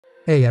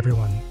Hey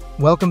everyone,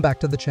 welcome back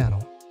to the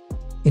channel.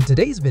 In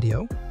today's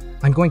video,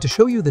 I'm going to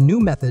show you the new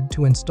method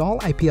to install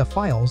IPA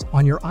files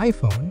on your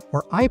iPhone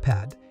or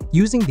iPad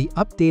using the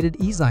updated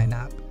Esign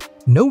app,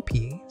 no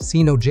P,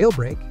 see no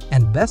jailbreak,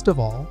 and best of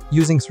all,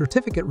 using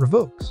certificate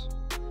revokes.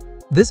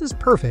 This is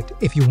perfect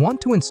if you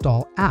want to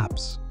install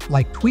apps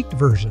like tweaked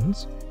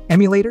versions,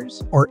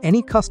 emulators, or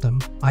any custom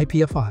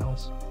IPA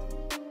files.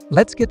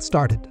 Let's get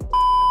started.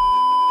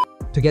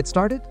 To get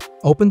started,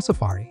 open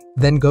Safari,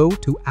 then go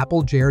to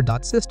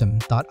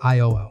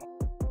applejar.system.io.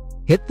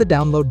 Hit the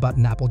download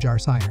button AppleJar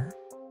Signer.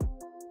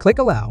 Click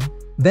Allow,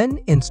 then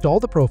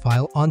install the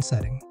profile on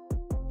setting.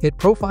 Hit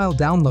Profile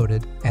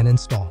Downloaded and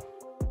install.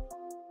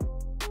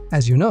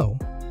 As you know,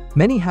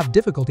 many have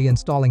difficulty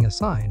installing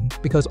Esign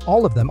because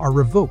all of them are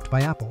revoked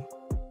by Apple.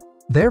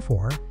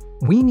 Therefore,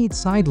 we need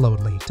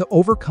sideloadly to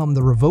overcome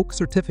the revoke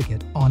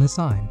certificate on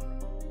Esign.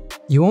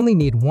 You only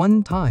need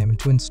one time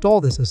to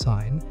install this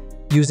Esign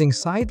using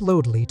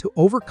sideloadly to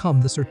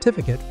overcome the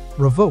certificate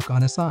revoke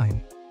on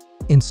Esign.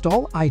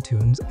 Install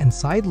iTunes and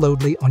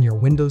sideloadly on your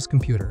Windows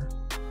computer.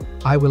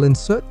 I will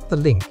insert the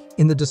link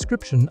in the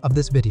description of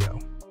this video.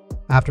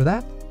 After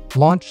that,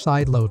 launch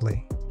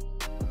sideloadly.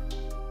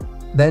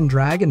 Then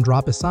drag and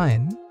drop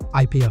Esign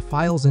IPA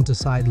files into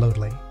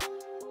sideloadly.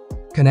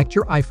 Connect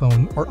your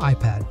iPhone or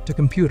iPad to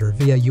computer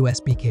via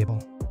USB cable.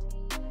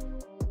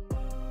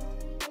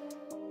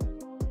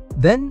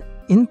 Then,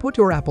 input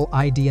your Apple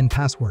ID and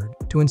password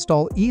to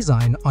install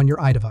Esign on your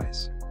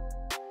iDevice.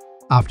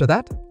 After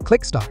that,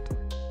 click Start.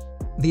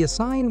 The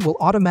Esign will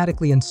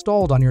automatically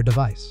installed on your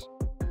device.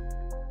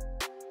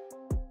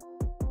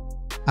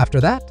 After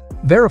that,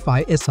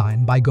 verify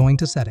Esign by going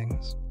to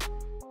Settings,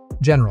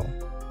 General,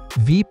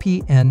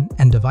 VPN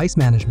and Device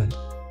Management,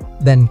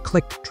 then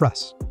click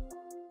Trust.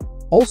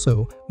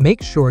 Also,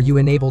 make sure you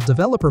enable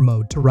developer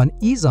mode to run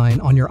Esign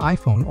on your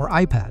iPhone or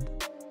iPad.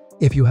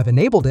 If you have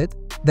enabled it,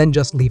 then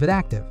just leave it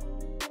active.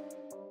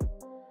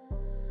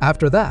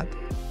 After that,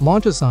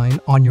 launch Esign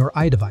on your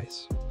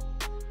iDevice.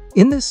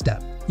 In this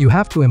step, you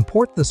have to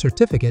import the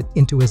certificate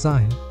into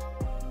Esign.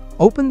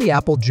 Open the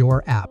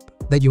AppleJar app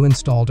that you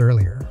installed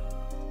earlier.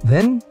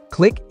 Then,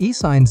 click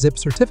Esign Zip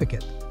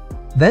Certificate.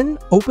 Then,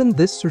 open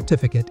this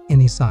certificate in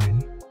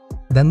Esign.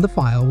 Then the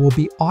file will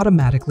be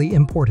automatically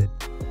imported.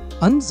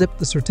 Unzip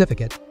the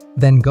certificate,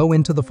 then go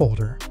into the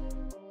folder.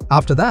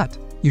 After that,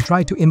 you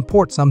try to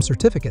import some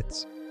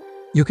certificates.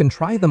 You can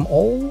try them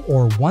all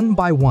or one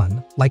by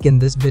one, like in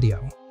this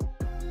video.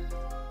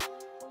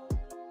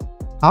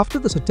 After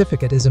the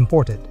certificate is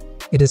imported,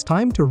 it is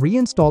time to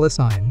reinstall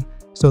Esign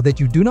so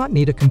that you do not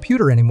need a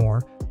computer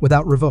anymore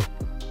without revoke.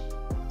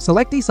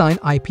 Select Esign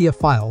IPA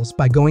files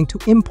by going to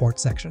Import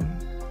section.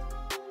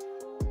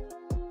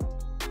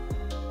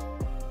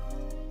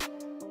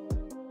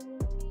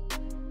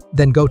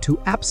 Then go to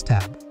Apps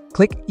tab,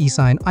 click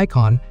Esign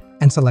icon,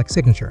 and select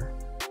Signature.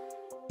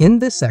 In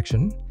this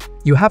section,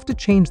 you have to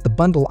change the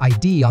bundle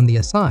ID on the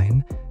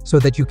Esign so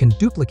that you can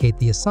duplicate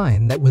the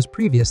Esign that was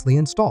previously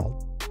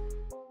installed.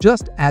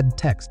 Just add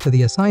text to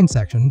the Esign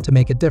section to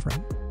make it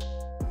different.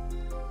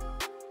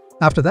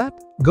 After that,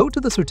 go to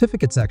the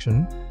Certificate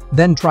section,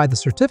 then try the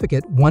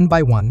certificate one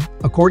by one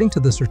according to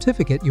the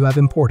certificate you have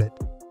imported.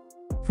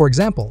 For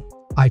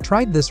example, I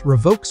tried this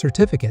Revoke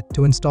certificate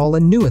to install a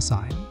new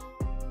Esign.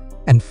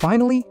 And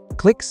finally,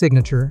 click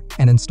Signature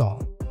and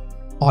install.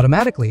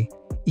 Automatically,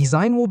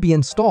 Esign will be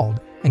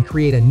installed and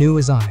create a new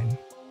Esign.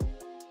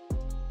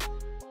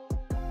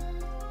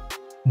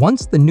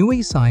 Once the new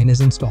Esign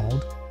is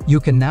installed, you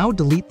can now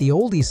delete the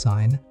old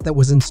Esign that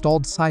was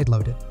installed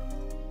sideloaded.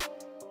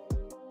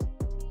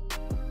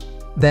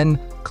 Then,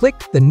 click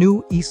the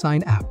new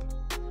Esign app.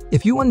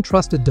 If you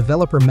untrusted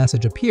developer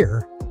message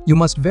appear, you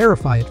must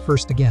verify it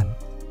first again.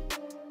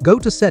 Go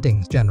to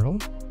Settings General,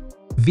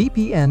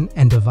 VPN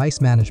and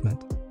Device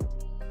Management.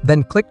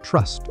 Then click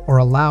Trust or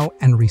Allow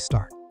and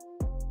restart.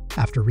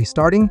 After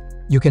restarting,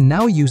 you can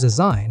now use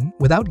Esign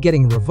without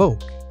getting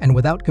revoke and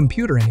without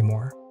computer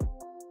anymore.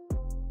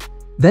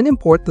 Then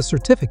import the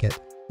certificate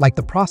like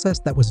the process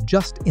that was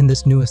just in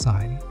this new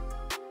Esign.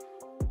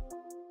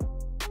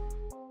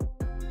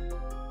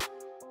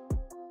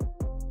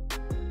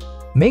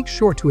 Make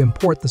sure to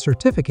import the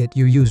certificate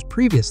you used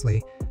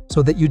previously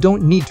so that you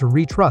don't need to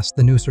retrust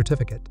the new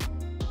certificate.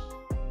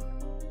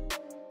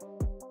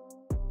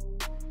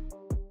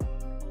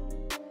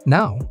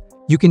 Now,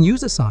 you can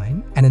use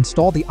Esign and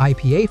install the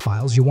IPA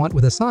files you want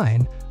with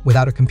Esign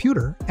without a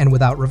computer and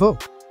without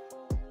revoke.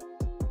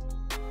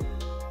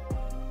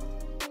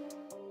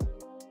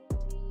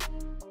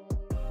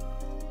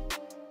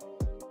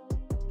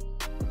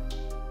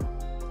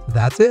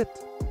 That's it!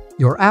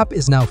 Your app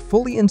is now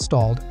fully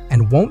installed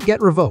and won't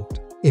get revoked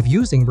if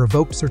using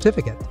revoked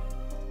certificate.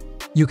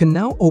 You can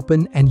now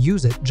open and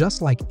use it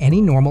just like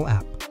any normal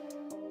app.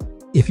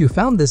 If you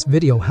found this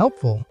video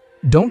helpful,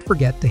 don't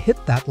forget to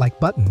hit that like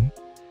button,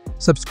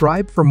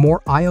 subscribe for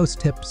more iOS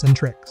tips and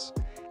tricks,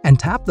 and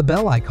tap the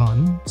bell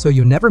icon so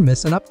you never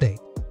miss an update.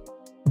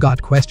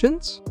 Got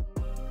questions?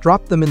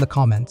 Drop them in the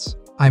comments.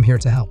 I'm here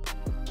to help.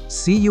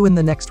 See you in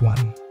the next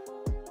one.